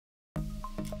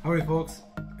Howdy folks,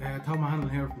 Tom Hanlon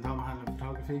here from Tom Hanlon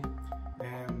Photography.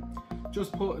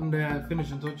 Just putting the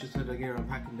finishing touches to the gear I'm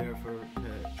packing there to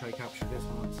try capture this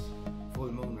month's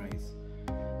full moon rays.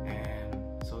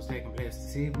 So it's taking place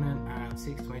this evening at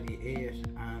 6:28,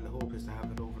 and the hope is to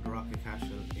have it over the rock of Cashel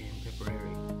in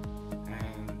Tipperary.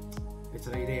 It's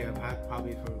an idea I've had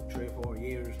probably for 3 or 4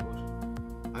 years,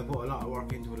 but I put a lot of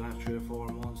work into it the last 3 or 4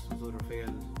 months with other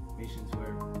failed missions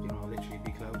where, you know, literally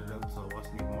be clouded out, so it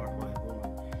wasn't even worthwhile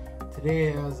going.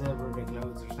 Today, as ever, the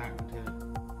clouds are starting to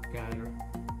gather,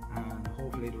 and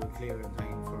hopefully they will clear in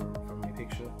time for my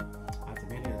picture. At the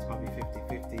minute it's probably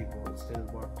 50-50, but it's still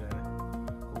worth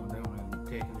going down and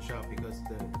taking the shot, because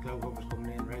the cloud cover's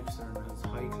coming in registering as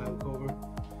high cloud cover,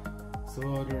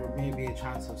 so there may be a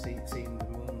chance of seeing the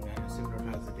moon similar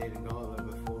to as it did in Galway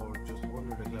before, just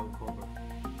under the cloud cover.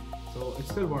 So it's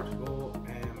still worth to go.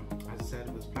 As I said,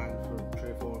 it was planned for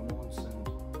 3 or 4 months, and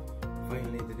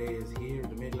finally the day is here.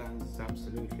 The Midlands is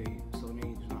absolutely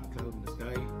sunny, there's not a cloud in the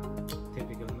sky,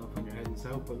 typical enough when you're heading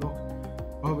south. But look,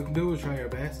 what we can do is try our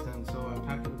best, and so I'm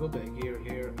packing a good bit of gear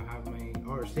here. I have my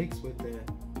R6 with the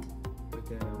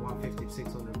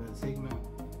 150-600mm Sigma,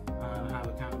 and I have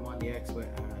a Canon 1DX with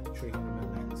a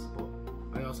 300mm lens.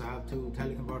 But I also have 2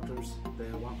 teleconverters, the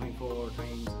 1.4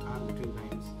 times and the 2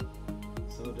 times.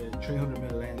 So the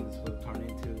 300mm lens will turn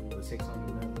into the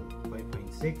 600mm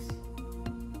 5.6,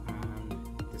 and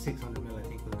the 600mm I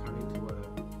think will turn into a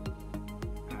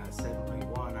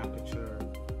 7.1 aperture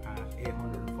at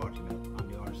 840mm on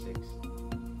the R6.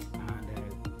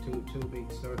 And two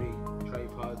big sturdy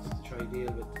tripods to try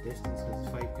deal with the distance, because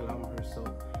it's 5 kilometers. So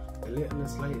the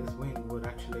littlest slightest wind would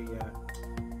actually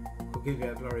could give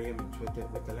you a blurry image with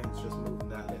the lens just moving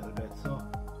that little bit. So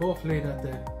hopefully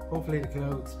the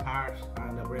clouds part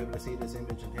and that we're able to see this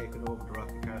image and take it over the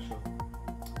rock of Cashel.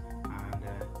 And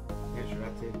yeah, sure,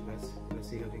 that's it. Let's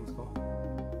see how things go.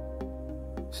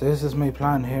 So this is my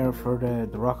plan here for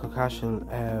the rock of Cashel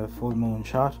full moon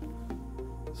shot.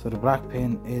 So the black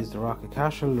pin is the rock of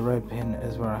Cashel, the red pin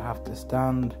is where I have to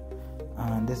stand,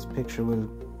 and this picture will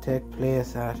take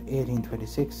place at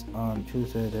 18:26 on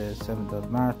Tuesday the 7th of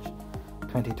March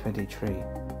 2023.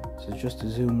 So just to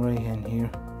zoom right in here,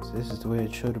 so this is the way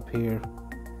it should appear,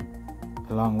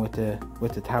 along with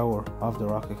the tower of the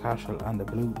rock of Cashel, and the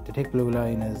thick blue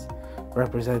line is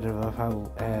representative of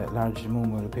how large the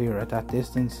moon will appear at that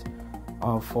distance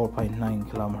of 4.9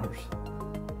 kilometers.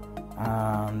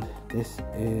 And this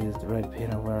is the red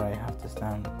pin of where I have to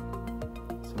stand.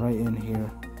 So right in here,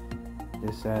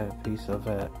 this piece of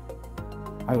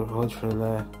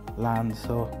agricultural land.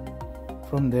 So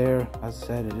from there, as I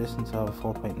said, a distance of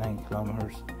 4.9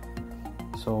 kilometers.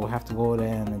 So we have to go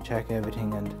then and check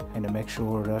everything and kind of make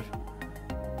sure that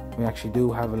we actually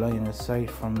do have a line of sight.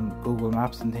 From Google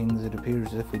Maps and things, it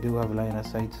appears as if we do have a line of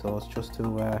sight. So it's just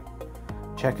to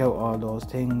check out all those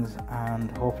things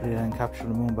and hopefully then capture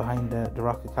the moon behind the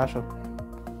rock of Cashel.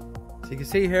 So you can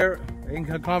see here in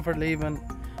Clonfert leaving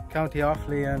County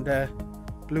Offaly and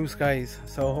blue skies,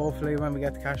 so hopefully when we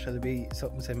get to Cashel it'll be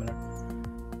something similar.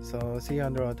 So see you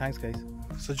on the road. Thanks guys.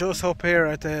 So just up here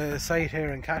at the site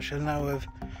here in Cashel now, I've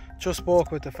just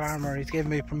spoke with the farmer. He's given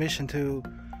me permission to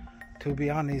be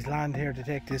on his land here to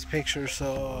take this picture.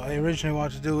 So I originally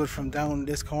wanted to do it from down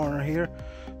this corner here,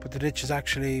 but the ditch is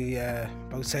actually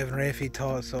about 7 or 8 feet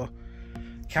tall, so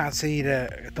can't see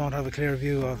don't have a clear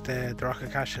view of the rock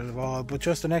of Cashel at all. But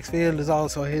just the next field is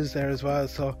also his there as well,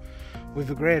 so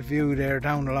we've a great view there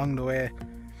down along the way.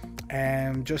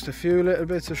 Just a few little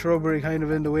bits of shrubbery kind of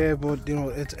in the way, but you know,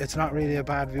 it's not really a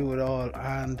bad view at all.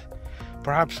 And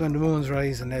perhaps when the moon's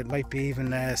rising it might be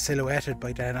even silhouetted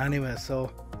by then anyway. So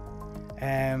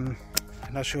I'm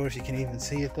not sure if you can even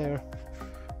see it there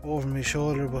over my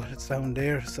shoulder, but it's down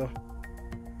there. So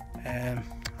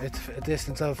it's a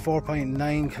distance of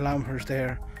 4.9 kilometers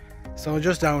there. So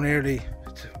just down early.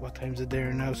 What time is it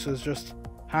there now? So it's just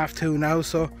 2:30 now.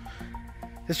 So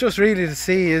it's just really to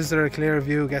see, is there a clear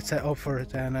view, get set up for it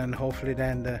then, and hopefully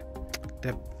then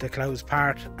the clouds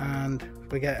part and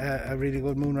we get a really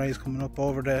good moonrise coming up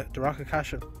over the rock of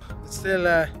Cashel. It's still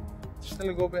a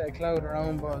good bit of cloud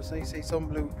around, but I see some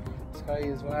blue sky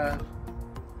as well.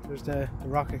 There's the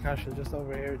rock of Cashel just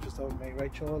over here, just over my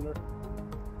right shoulder.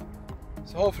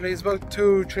 So hopefully it's about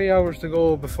 2-3 hours to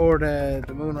go before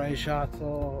the moonrise shot,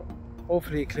 so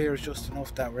hopefully it clears just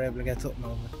enough that we're able to get something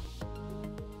over it.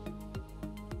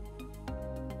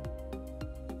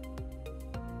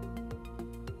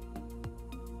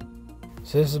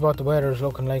 So this is what the weather is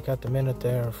looking like at the minute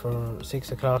there for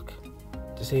 6 o'clock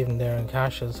this evening there in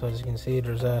Cashel. So as you can see,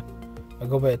 there's a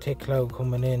good bit of thick cloud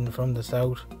coming in from the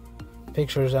south.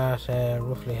 Picture's at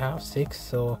roughly 6:30,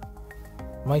 so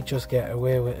Might just get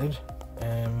away with it.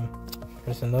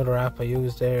 There's another app I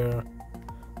use there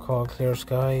called Clear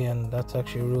Sky, and that's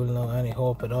actually ruling out any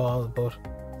hope at all. But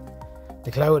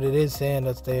the cloud it is saying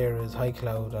that's there is high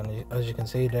cloud, and as you can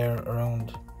see there,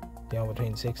 around, you know,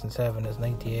 between 6 and 7 is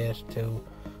 98 to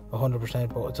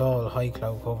 100%, but it's all high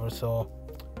cloud cover, so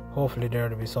hopefully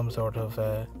there'll be some sort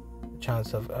of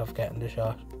chance of getting the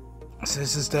shot. So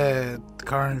this is the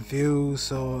current view,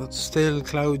 so it's still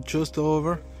cloud just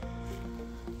over.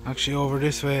 Actually over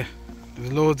this way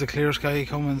there's loads of clear sky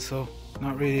coming, so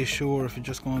not really sure if it's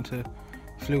just going to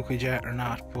fluke a jet or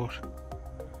not, but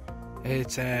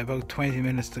it's about 20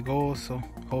 minutes to go, so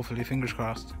hopefully fingers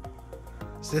crossed.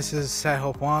 So this is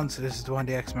setup 1, so this is the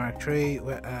 1DX Mark III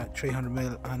with a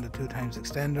 300mm and a 2x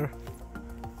extender.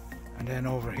 And then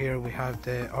over here we have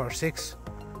the R6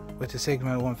 with the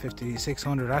Sigma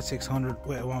 150-600 at 600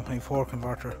 with a 1.4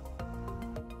 converter.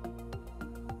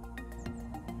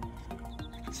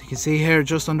 So you can see here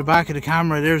just on the back of the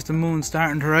camera, there's the moon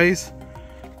starting to rise,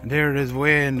 and there it is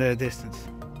way in the distance.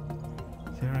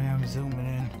 There I am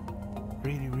zooming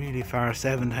in really far,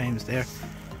 7 times there.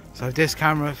 So I have this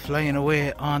camera flying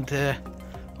away on the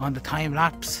time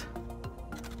lapse.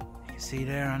 You can see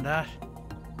there on that.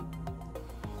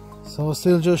 So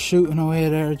still just shooting away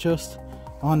there, just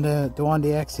on the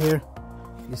 1DX here.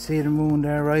 You see the moon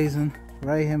there rising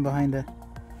right in behind the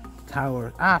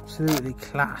tower. Absolutely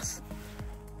class.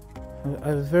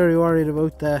 I was very worried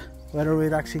about whether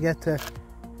we'd actually get to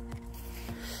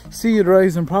see it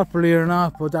rising properly or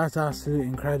not, but that's absolutely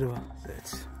incredible.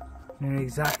 It's nearly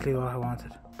exactly what I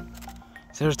wanted.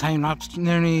 So there's time lapse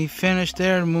nearly finished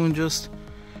there. The moon just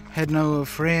heading out of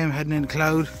frame, heading in the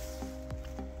cloud.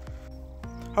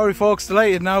 Alright folks,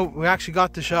 delighted now we actually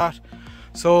got the shot.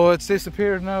 So it's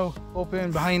disappeared now up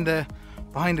in behind the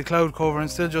cloud cover, and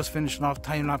still just finishing off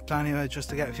time lapse anyway, just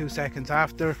to get a few seconds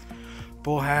after.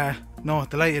 But no,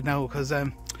 delighted now, because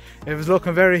it was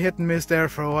looking very hit and miss there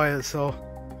for a while, so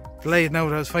delighted now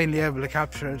that I was finally able to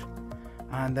capture it,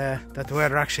 and that the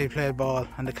weather actually played ball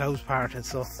and the clouds parted.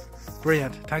 So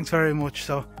brilliant, thanks very much.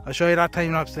 So I'll show you that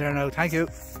time lapse there now. Thank you.